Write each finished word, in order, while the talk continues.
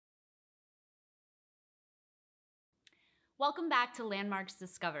Welcome back to Landmarks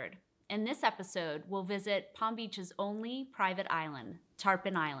Discovered. In this episode, we'll visit Palm Beach's only private island,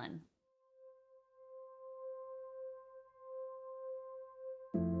 Tarpon Island.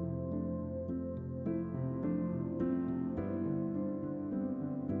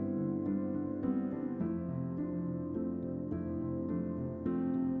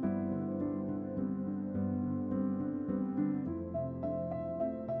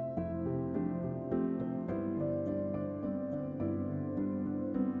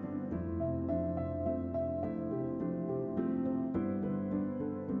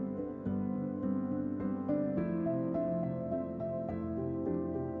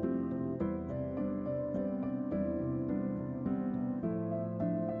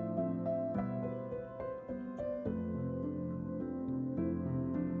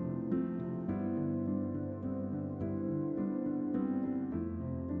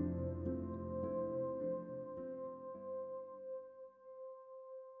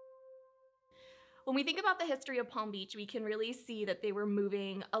 When we think about the history of Palm Beach, we can really see that they were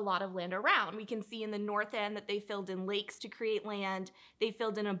moving a lot of land around. We can see in the north end that they filled in lakes to create land, they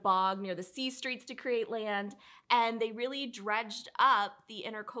filled in a bog near the sea streets to create land, and they really dredged up the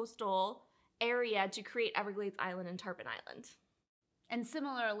intercoastal area to create Everglades Island and Tarpon Island. And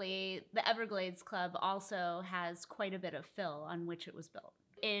similarly, the Everglades Club also has quite a bit of fill on which it was built.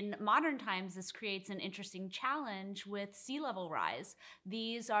 In modern times, this creates an interesting challenge with sea level rise.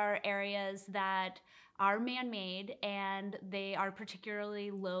 These are areas that are man-made and they are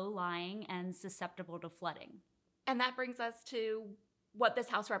particularly low-lying and susceptible to flooding. And that brings us to what this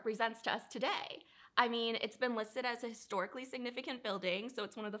house represents to us today. I mean, it's been listed as a historically significant building, so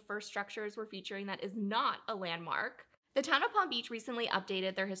it's one of the first structures we're featuring that is not a landmark. The town of Palm Beach recently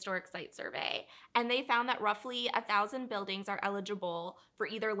updated their historic site survey, and they found that roughly 1,000 buildings are eligible for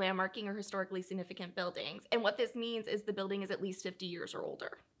either landmarking or historically significant buildings. And what this means is the building is at least 50 years or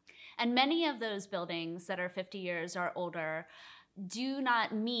older. And many of those buildings that are 50 years or older do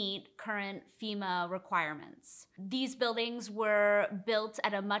not meet current FEMA requirements. These buildings were built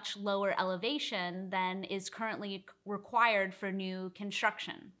at a much lower elevation than is currently required for new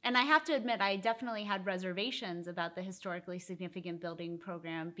construction. And I have to admit, I definitely had reservations about the historically significant building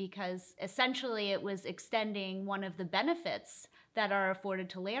program because essentially it was extending one of the benefits that are afforded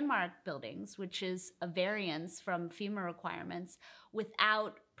to landmark buildings, which is a variance from FEMA requirements,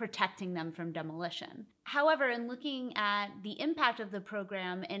 without protecting them from demolition. However, in looking at the impact of the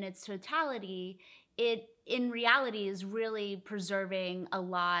program in its totality, it in reality is really preserving a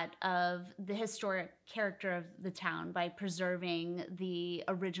lot of the historic character of the town by preserving the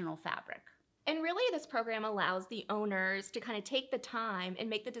original fabric. And really, this program allows the owners to kind of take the time and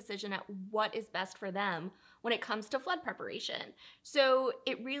make the decision at what is best for them when it comes to flood preparation. So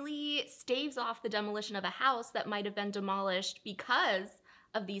it really staves off the demolition of a house that might have been demolished because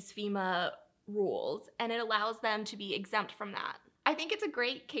of these FEMA rules, and it allows them to be exempt from that. I think it's a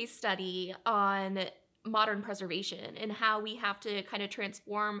great case study on modern preservation and how we have to kind of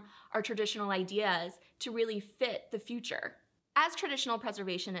transform our traditional ideas to really fit the future. As traditional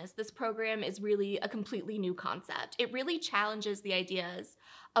preservationists, this program is really a completely new concept. It really challenges the ideas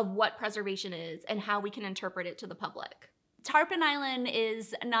of what preservation is and how we can interpret it to the public. Tarpon Island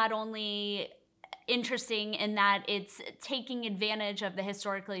is not only interesting in that it's taking advantage of the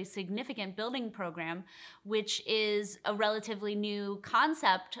historically significant building program, which is a relatively new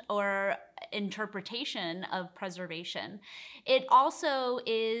concept or interpretation of preservation. It also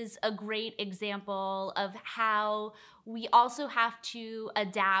is a great example of how we also have to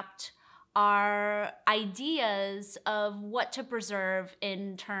adapt our ideas of what to preserve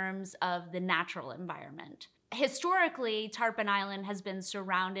in terms of the natural environment. Historically, Tarpon Island has been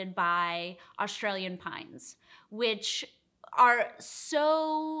surrounded by Australian pines, which are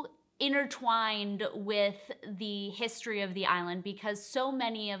so intertwined with the history of the island because so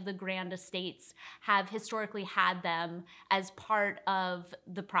many of the grand estates have historically had them as part of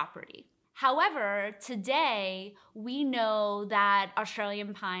the property. However, today we know that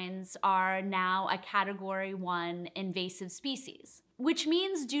Australian pines are now a Category 1 invasive species, which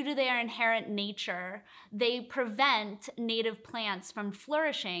means due to their inherent nature, they prevent native plants from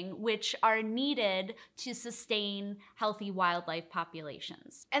flourishing, which are needed to sustain healthy wildlife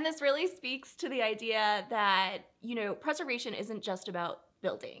populations. And this really speaks to the idea that, preservation isn't just about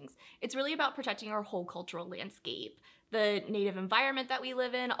buildings. It's really about protecting our whole cultural landscape, the native environment that we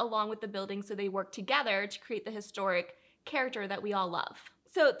live in, along with the buildings, so they work together to create the historic character that we all love.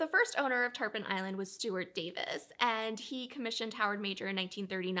 So the first owner of Tarpon Island was Stuart Davis, and he commissioned Howard Major in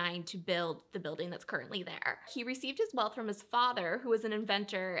 1939 to build the building that's currently there. He received his wealth from his father, who was an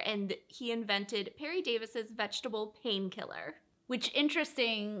inventor, and he invented Perry Davis's vegetable painkiller. Which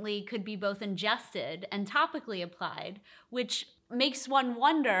interestingly could be both ingested and topically applied, which makes one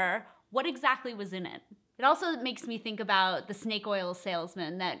wonder what exactly was in it. It also makes me think about the snake oil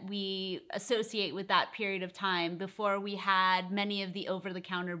salesman that we associate with that period of time before we had many of the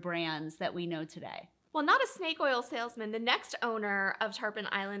over-the-counter brands that we know today. Well, not a snake oil salesman. The next owner of Tarpon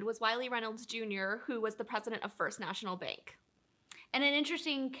Island was Wiley Reynolds Jr., who was the president of First National Bank. And an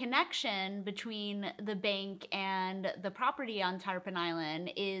interesting connection between the bank and the property on Tarpon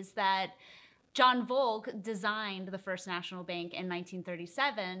Island is that John Volk designed the First National Bank in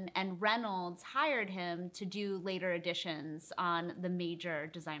 1937, and Reynolds hired him to do later additions on the major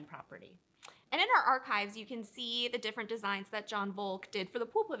design property. And in our archives, you can see the different designs that John Volk did for the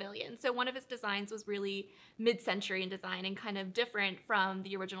pool pavilion. So one of his designs was really mid-century in design and kind of different from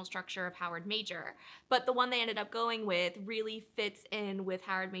the original structure of Howard Major. But the one they ended up going with really fits in with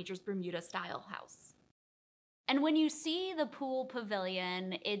Howard Major's Bermuda-style house. And when you see the pool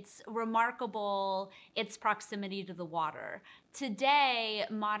pavilion, it's remarkable its proximity to the water. Today,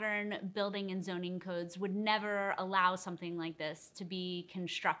 modern building and zoning codes would never allow something like this to be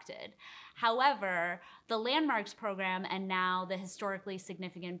constructed. However, the Landmarks program and now the Historically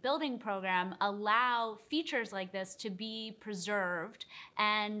Significant Building program allow features like this to be preserved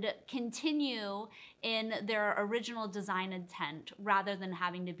and continue in their original design intent rather than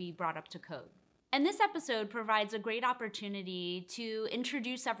having to be brought up to code. And this episode provides a great opportunity to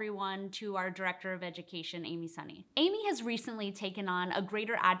introduce everyone to our Director of Education, Amy Sunny. Amy has recently taken on a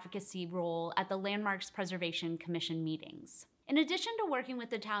greater advocacy role at the Landmarks Preservation Commission meetings. In addition to working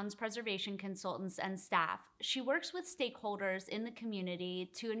with the town's preservation consultants and staff, she works with stakeholders in the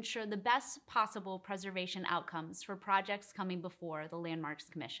community to ensure the best possible preservation outcomes for projects coming before the Landmarks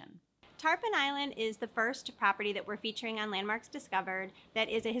Commission. Tarpon Island is the first property that we're featuring on Landmarks Discovered that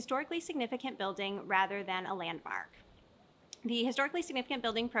is a historically significant building rather than a landmark. The Historically Significant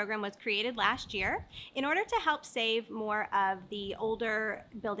Building program was created last year in order to help save more of the older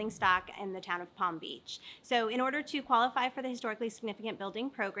building stock in the town of Palm Beach. So in order to qualify for the Historically Significant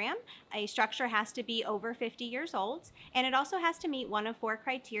Building program, a structure has to be over 50 years old, and it also has to meet one of 4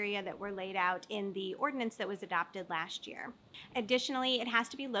 criteria that were laid out in the ordinance that was adopted last year. Additionally, it has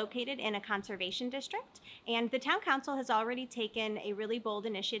to be located in a conservation district, and the town council has already taken a really bold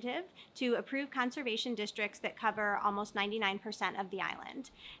initiative to approve conservation districts that cover almost 99% of the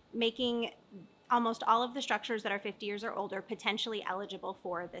island, making almost all of the structures that are 50 years or older potentially eligible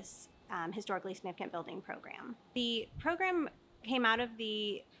for this historically significant building program. The program came out of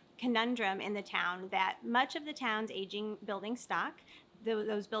the conundrum in the town that much of the town's aging building stock,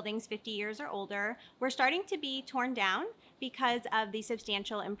 those buildings 50 years or older, were starting to be torn down because of the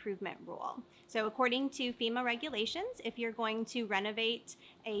substantial improvement rule. So according to FEMA regulations, if you're going to renovate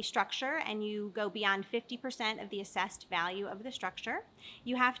a structure and you go beyond 50% of the assessed value of the structure,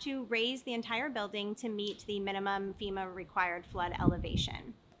 you have to raise the entire building to meet the minimum FEMA required flood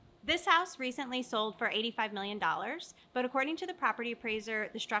elevation. This house recently sold for $85 million, but according to the property appraiser,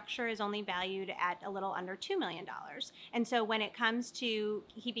 the structure is only valued at a little under $2 million. And so when it comes to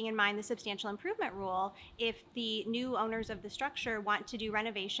keeping in mind the substantial improvement rule, if the new owners of the structure want to do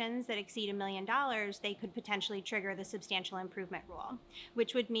renovations that exceed $1 million, they could potentially trigger the substantial improvement rule,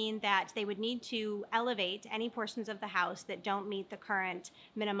 which would mean that they would need to elevate any portions of the house that don't meet the current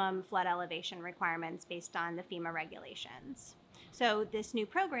minimum flood elevation requirements based on the FEMA regulations. So this new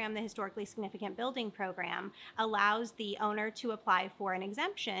program, the Historically Significant Building program, allows the owner to apply for an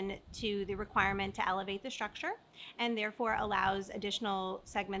exemption to the requirement to elevate the structure, and therefore allows additional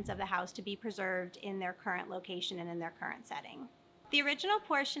segments of the house to be preserved in their current location and in their current setting. The original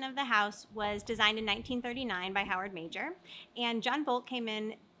portion of the house was designed in 1939 by Howard Major, and John Volk came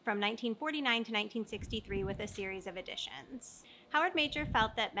in from 1949 to 1963 with a series of additions. Howard Major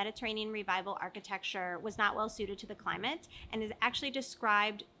felt that Mediterranean revival architecture was not well suited to the climate and has actually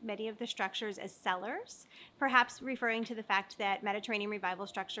described many of the structures as cellars, perhaps referring to the fact that Mediterranean revival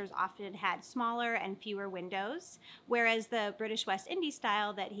structures often had smaller and fewer windows, whereas the British West Indies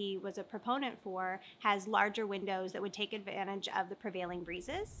style that he was a proponent for has larger windows that would take advantage of the prevailing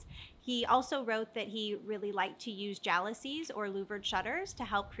breezes. He also wrote that he really liked to use jalousies or louvered shutters to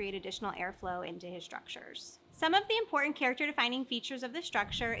help create additional airflow into his structures. Some of the important character-defining features of the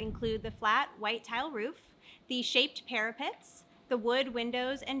structure include the flat white tile roof, the shaped parapets, the wood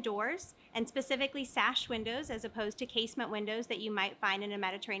windows and doors, and specifically sash windows as opposed to casement windows that you might find in a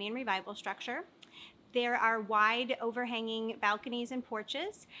Mediterranean revival structure, There are wide overhanging balconies and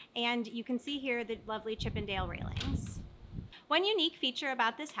porches, and you can see here the lovely Chippendale railings. One unique feature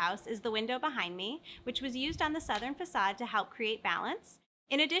about this house is the window behind me, which was used on the southern facade to help create balance.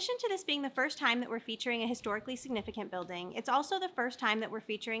 In addition to this being the first time that we're featuring a historically significant building, it's also the first time that we're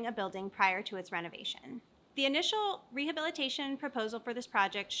featuring a building prior to its renovation. The initial rehabilitation proposal for this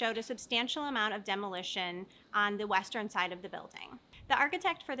project showed a substantial amount of demolition on the western side of the building. The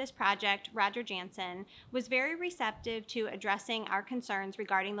architect for this project, Roger Jansen, was very receptive to addressing our concerns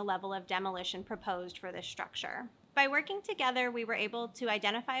regarding the level of demolition proposed for this structure. By working together, we were able to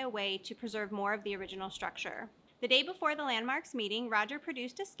identify a way to preserve more of the original structure. The day before the landmarks meeting, Roger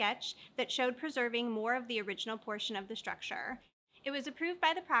produced a sketch that showed preserving more of the original portion of the structure. It was approved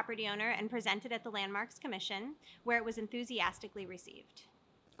by the property owner and presented at the Landmarks Commission, where it was enthusiastically received.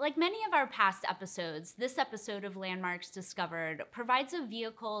 Like many of our past episodes, this episode of Landmarks Discovered provides a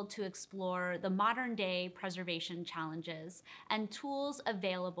vehicle to explore the modern-day preservation challenges and tools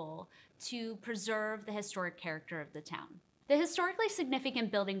available to preserve the historic character of the town. The Historically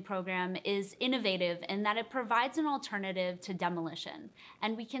Significant Building Program is innovative in that it provides an alternative to demolition,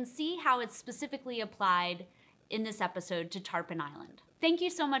 and we can see how it's specifically applied in this episode to Tarpon Island. Thank you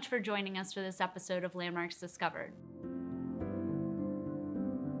so much for joining us for this episode of Landmarks Discovered.